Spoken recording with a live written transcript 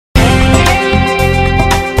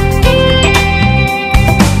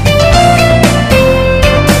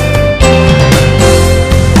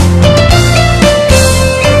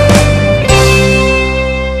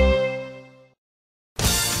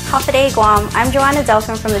Hey Guam, I'm Joanna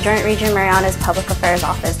Delphin from the Joint Region Marianas Public Affairs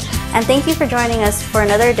Office, and thank you for joining us for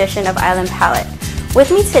another edition of Island Palate. With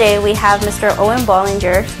me today we have Mr. Owen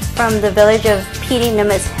Bollinger from the village of Pidi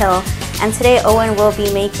Nimitz Hill, and today Owen will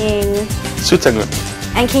be making Sutanghon.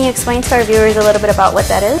 And can you explain to our viewers a little bit about what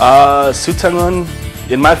that is? Sutanghon,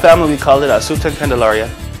 in my family we call it a Sutang Candelaria,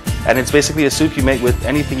 and it's basically a soup you make with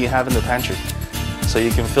anything you have in the pantry. So you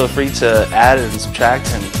can feel free to add and subtract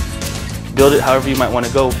and build it however you might want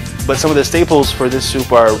to go. But some of the staples for this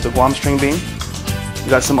soup are the Guam string bean. You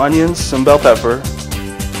got some onions, some bell pepper,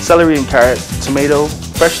 celery and carrot, tomato,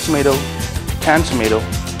 fresh tomato, canned tomato,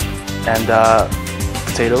 and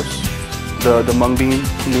potatoes, the mung bean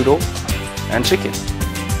noodle, and chicken.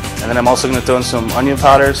 And then I'm also going to throw in some onion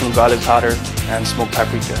powder, some garlic powder, and smoked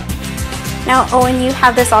paprika. Now, Owen, you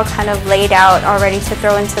have this all kind of laid out already to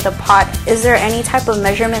throw into the pot. Is there any type of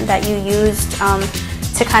measurement that you used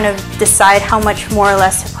to kind of decide how much more or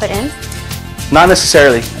less to put in? Not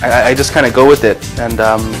necessarily. I just kind of go with it. And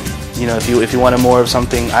you know, if you wanted more of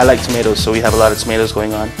something, I like tomatoes, so we have a lot of tomatoes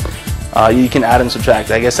going on. You can add and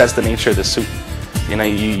subtract. I guess that's the nature of the soup. You know,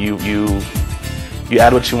 you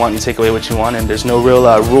add what you want, you take away what you want, and there's no real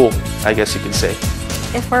rule, I guess you could say.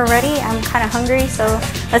 If we're ready, I'm kind of hungry, so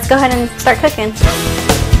let's go ahead and start cooking.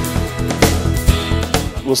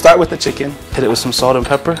 We'll start with the chicken. Hit it with some salt and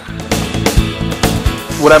pepper.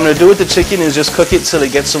 What I'm going to do with the chicken is just cook it till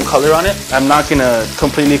it gets some color on it. I'm not going to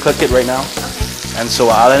completely cook it right now. And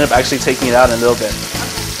so I'll end up actually taking it out in a little bit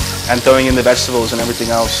and throwing in the vegetables and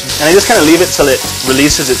everything else. And I just kind of leave it till it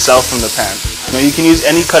releases itself from the pan. You know, you can use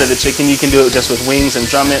any cut of the chicken. You can do it just with wings and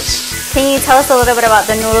drumettes. Can you tell us a little bit about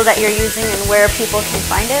the noodle that you're using and where people can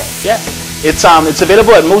find it? Yeah, it's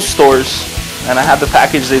available at most stores, and I have the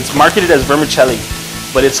package. It's marketed as vermicelli,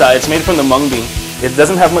 but it's made from the mung bean. It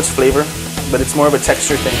doesn't have much flavor, but it's more of a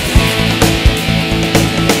texture thing.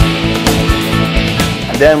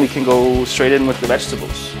 And then we can go straight in with the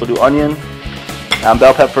vegetables. We'll do onion,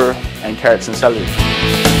 bell pepper, and carrots and celery.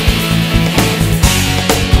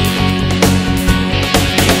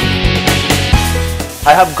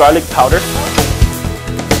 I have garlic powder.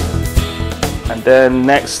 And then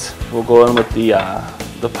next we'll go in with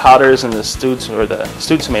the powders and the stewed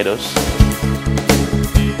tomatoes.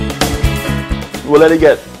 We'll let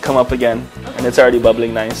it come up again, and it's already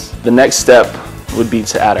bubbling nice. The next step would be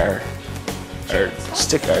to add our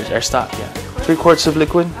stock, yeah. 3 quarts of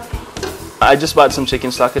liquid. I just bought some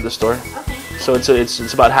chicken stock at the store. So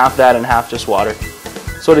it's about half that and half just water.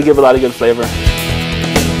 So to give a lot of good flavor.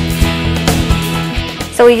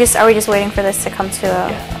 So are we just waiting for this to come to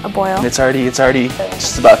a boil? And it's already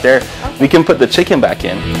just about there. Okay. We can put the chicken back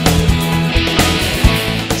in.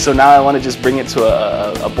 So now I want to just bring it to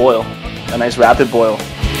a boil, a nice rapid boil.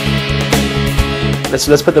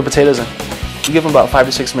 Let's put the potatoes in. We give them about 5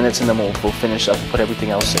 to 6 minutes, and then we'll finish up and put everything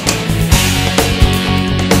else in.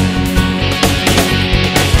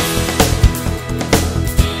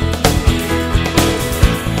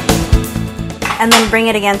 And then bring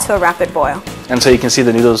it again to a rapid boil. And so you can see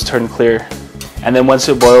the noodles turn clear. And then once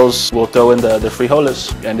it boils, we'll throw in the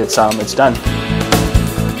frijoles, and it's done.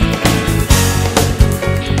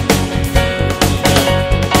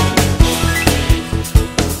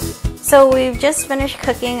 So we've just finished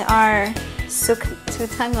cooking our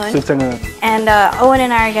Sutanghon. Sutanghon. And Owen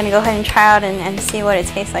and I are going to go ahead and try out and see what it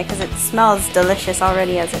tastes like, because it smells delicious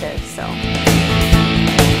already as it is. So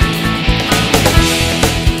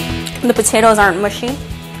the potatoes aren't mushy.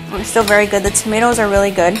 It's still very good. The tomatoes are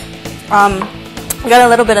really good. We got a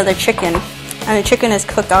little bit of the chicken, and the chicken is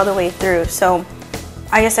cooked all the way through. So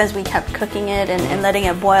I guess as we kept cooking it and letting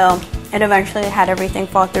it boil, it eventually had everything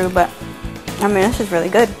fall through. But I mean, this is really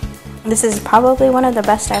good. This is probably one of the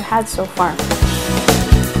best I've had so far.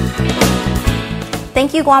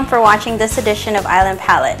 Thank you, Guam, for watching this edition of Island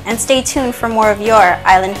Palate, and stay tuned for more of your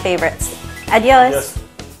island favorites. Adios. Yes.